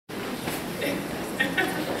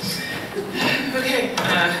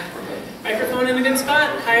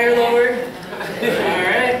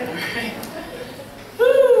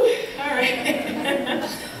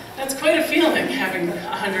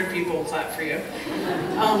for you.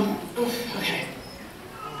 Okay.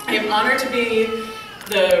 I am honored to be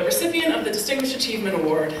the recipient of the Distinguished Achievement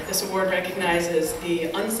Award. This award recognizes the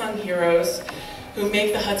unsung heroes who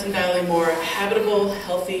make the Hudson Valley more habitable,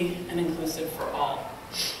 healthy, and inclusive for all.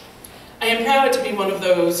 I am proud to be one of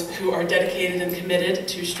those who are dedicated and committed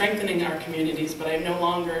to strengthening our communities, but I am no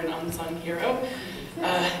longer an unsung hero.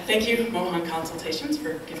 Thank you, Mohan Consultations,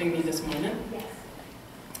 for giving me this moment.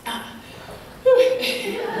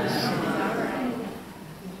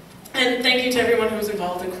 And thank you to everyone who was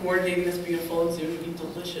involved in coordinating this beautiful and soon-to-be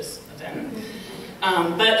delicious event.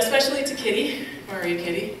 But especially to Kitty, where are you,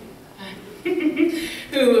 Kitty?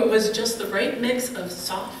 Who was just the right mix of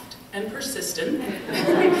soft and persistent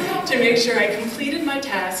to make sure I completed my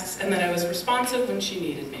tasks and that I was responsive when she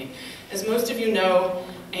needed me. As most of you know,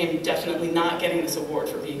 I am definitely not getting this award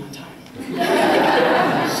for being on time.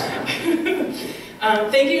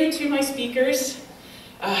 Thank you to my speakers,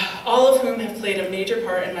 all of whom have played a major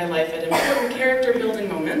part in my life at important character-building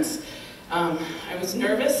moments. I was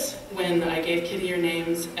nervous when I gave Kitty your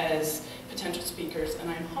names as potential speakers, and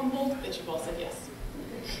I'm humbled that you've all said yes.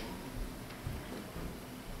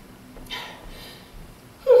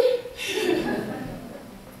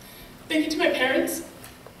 Thank you to my parents,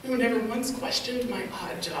 who never once questioned my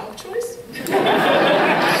odd job choice.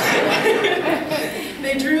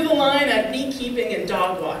 They drew the line at beekeeping and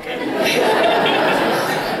dog walking.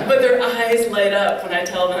 But their eyes light up when I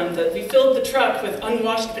tell them that we filled the truck with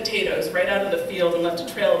unwashed potatoes right out of the field and left a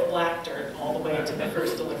trail of black dirt all the way to the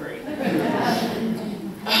first delivery.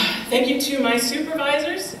 Thank you to my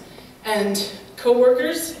supervisors and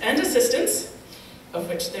co-workers and assistants, of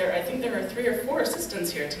which I think there are 3 or 4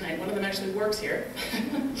 assistants here tonight. One of them actually works here.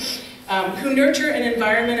 Who nurture an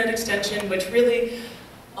environment at Extension which really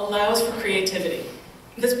allows for creativity.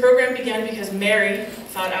 This program began because Mary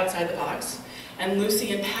thought outside the box, and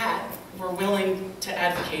Lucy and Pat were willing to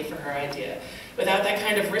advocate for her idea. Without that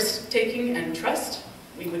kind of risk-taking and trust,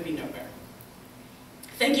 we would be nowhere.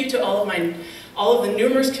 Thank you to all of the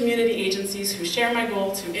numerous community agencies who share my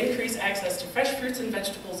goal to increase access to fresh fruits and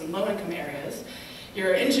vegetables in low-income areas.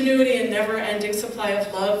 Your ingenuity and never-ending supply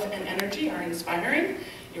of love and energy are inspiring.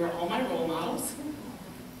 You are all my role models.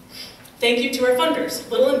 Thank you to our funders,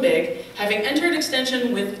 little and big. Having entered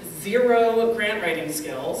Extension with 0 grant writing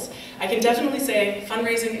skills, I can definitely say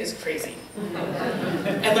fundraising is crazy.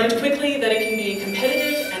 I learned quickly that it can be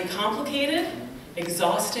competitive and complicated,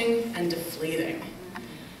 exhausting and deflating.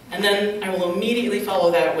 And then I will immediately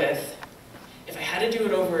follow that with, if I had to do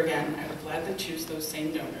it over again, I would gladly choose those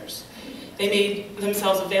same donors. They made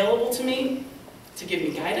themselves available to me to give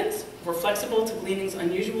me guidance, were flexible to Gleaning's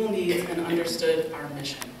unusual needs, and understood our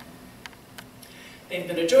mission. They've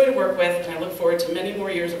been a joy to work with, and I look forward to many more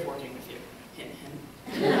years of working with you. Hint, hint.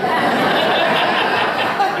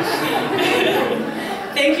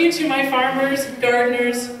 Thank you to my farmers,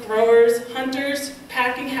 gardeners, growers, hunters,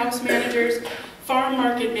 packing house managers, farm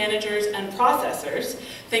market managers, and processors.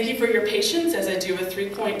 Thank you for your patience as I do a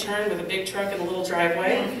 3-point turn with a big truck and a little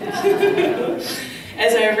driveway.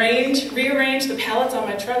 As I rearrange the pallets on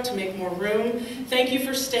my truck to make more room, thank you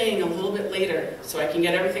for staying a little bit later so I can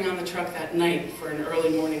get everything on the truck that night for an early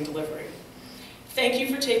morning delivery. Thank you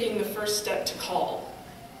for taking the first step to call.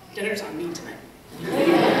 Dinner's on me tonight.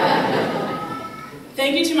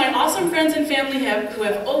 Thank you to my awesome friends and family who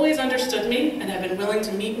have always understood me and have been willing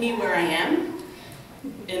to meet me where I am,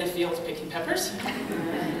 in a field picking peppers.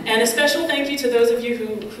 And a special thank you to those of you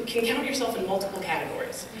who can count yourself in multiple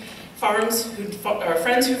categories. Friends who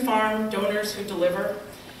farm, donors who deliver,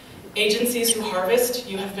 agencies who harvest.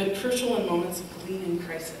 You have been crucial in moments of Gleaning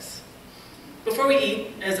crisis. Before we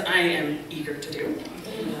eat, as I am eager to do,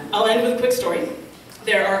 I'll end with a quick story.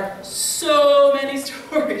 There are so many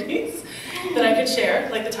stories that I could share,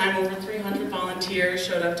 like the time over 300 volunteers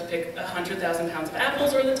showed up to pick 100,000 pounds of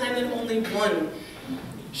apples, or the time that only 1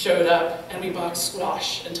 showed up and we boxed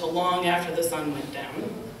squash until long after the sun went down.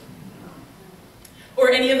 Or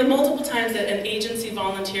any of the multiple times that an agency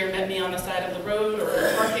volunteer met me on the side of the road or in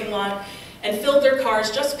a parking lot and filled their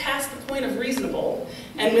cars just past the point of reasonable,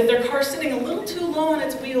 and with their car sitting a little too low on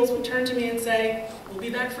its wheels would turn to me and say, "We'll be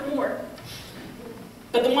back for more."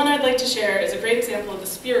 But the one I'd like to share is a great example of the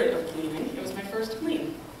spirit of gleaning. It was my first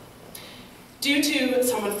glean. Due to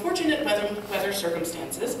some unfortunate weather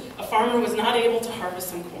circumstances, a farmer was not able to harvest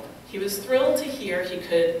some corn. He was thrilled to hear he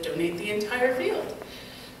could donate the entire field.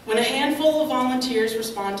 When a handful of volunteers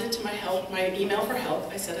responded to my email for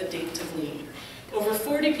help, I set a date to glean. Over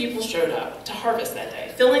 40 people showed up to harvest that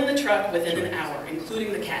day, filling the truck within an hour,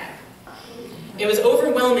 including the cab. It was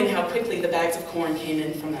overwhelming how quickly the bags of corn came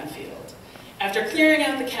in from that field. After clearing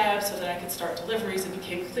out the cab so that I could start deliveries, it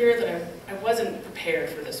became clear that I wasn't prepared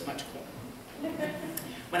for this much corn.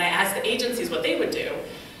 When I asked the agencies what they would do,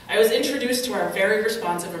 I was introduced to our very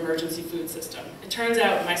responsive emergency food system. It turns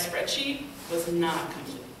out my spreadsheet was not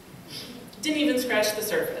complete. It didn't even scratch the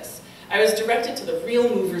surface. I was directed to the real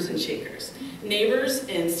movers and shakers. Neighbors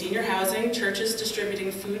in senior housing, churches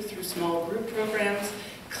distributing food through small group programs,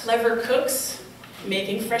 clever cooks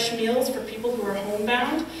making fresh meals for people who are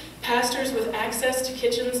homebound, pastors with access to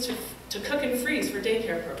kitchens to cook and freeze for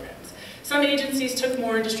daycare programs. Some agencies took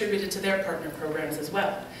more and distributed to their partner programs as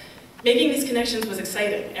well. Making these connections was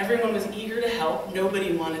exciting. Everyone was eager to help.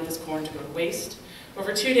 Nobody wanted this corn to go to waste.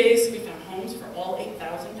 Over 2 days, we found homes for all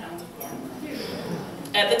 8,000 pounds of corn.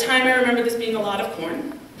 At the time, I remember this being a lot of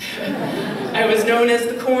corn. I was known as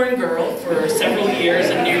the corn girl for several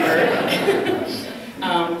years in Newburgh.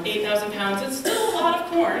 8,000 pounds is still a lot of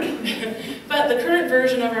corn, but the current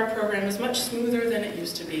version of our program is much smoother than it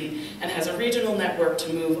used to be and has a regional network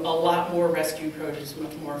to move a lot more rescue produce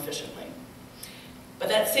much more efficiently. But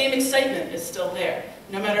that same excitement is still there.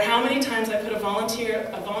 No matter how many times I put a volunteer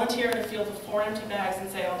in a field of 4 empty bags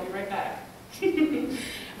and say, "I'll be right back."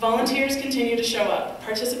 Volunteers continue to show up,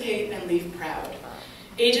 participate, and leave proud.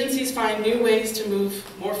 Agencies find new ways to move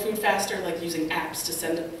more food faster, like using apps to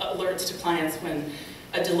send alerts to clients when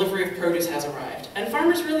a delivery of produce has arrived. And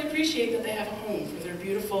farmers really appreciate that they have a home for their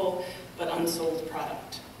beautiful but unsold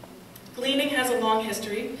product. Gleaning has a long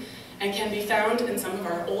history and can be found in some of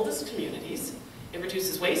our oldest communities. It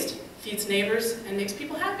reduces waste, feeds neighbors, and makes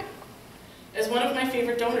people happy. As one of my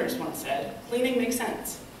favorite donors once said, gleaning makes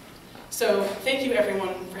sense. So thank you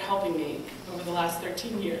everyone for helping me over the last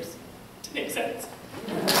 13 years to make sense.